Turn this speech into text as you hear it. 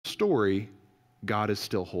story, God is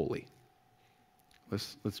still holy.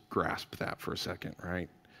 Let's grasp that for a second, right?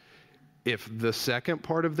 If the second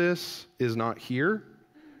part of this is not here,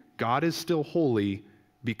 God is still holy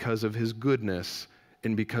because of his goodness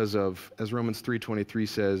and because of, as Romans 3:23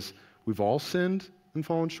 says, we've all sinned and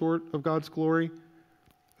fallen short of God's glory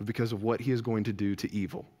because of what he is going to do to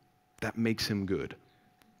evil. That makes him good.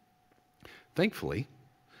 Thankfully,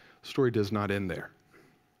 the story does not end there.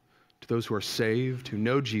 To those who are saved, who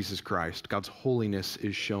know Jesus Christ, God's holiness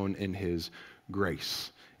is shown in his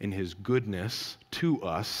grace, in his goodness to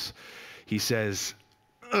us. He says,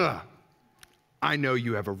 I know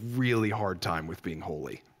you have a really hard time with being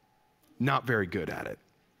holy. Not very good at it.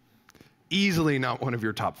 Easily not one of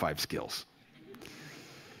your top 5 skills.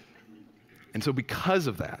 And so because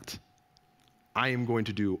of that, I am going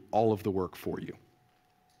to do all of the work for you.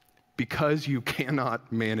 Because you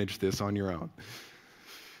cannot manage this on your own,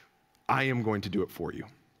 I am going to do it for you.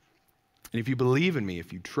 And if you believe in me,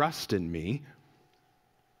 if you trust in me,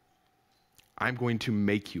 I'm going to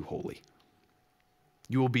make you holy.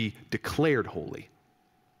 You will be declared holy.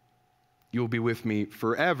 You will be with me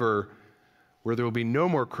forever, where there will be no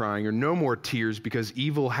more crying or no more tears, because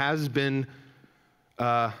evil has been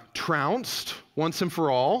trounced once and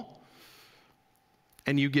for all,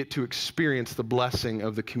 and you get to experience the blessing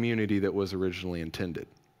of the community that was originally intended.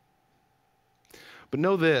 But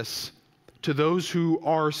know this, to those who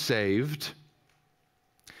are saved,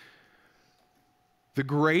 the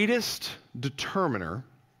greatest determiner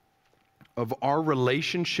of our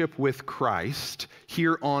relationship with Christ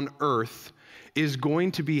here on earth is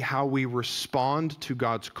going to be how we respond to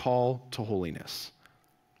God's call to holiness.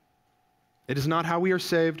 It is not how we are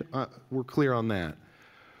saved. We're clear on that.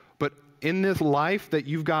 But in this life that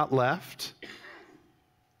you've got left,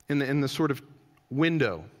 in the sort of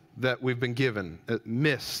window that we've been given,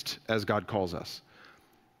 mist, as God calls us,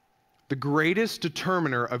 the greatest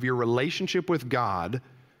determiner of your relationship with God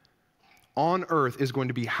on earth is going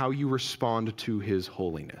to be how you respond to his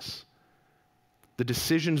holiness. The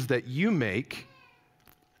decisions that you make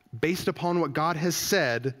based upon what God has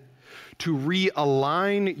said to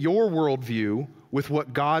realign your worldview with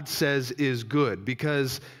what God says is good,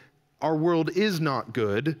 because our world is not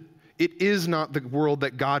good. It is not the world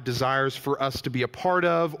that God desires for us to be a part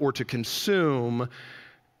of or to consume,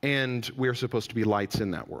 and we're supposed to be lights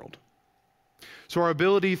in that world. So our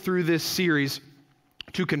ability through this series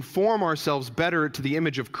to conform ourselves better to the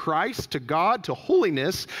image of Christ, to God, to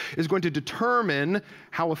holiness, is going to determine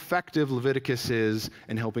how effective Leviticus is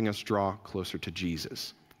in helping us draw closer to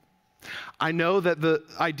Jesus. I know that the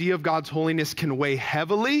idea of God's holiness can weigh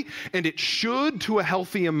heavily, and it should to a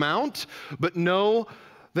healthy amount, but know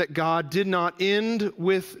that God did not end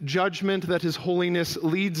with judgment, that his holiness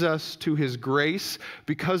leads us to his grace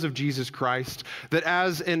because of Jesus Christ, that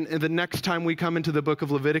as in the next time we come into the book of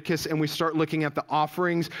Leviticus and we start looking at the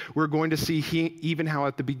offerings, we're going to see even how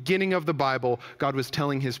at the beginning of the Bible, God was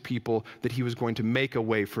telling his people that he was going to make a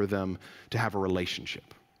way for them to have a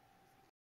relationship.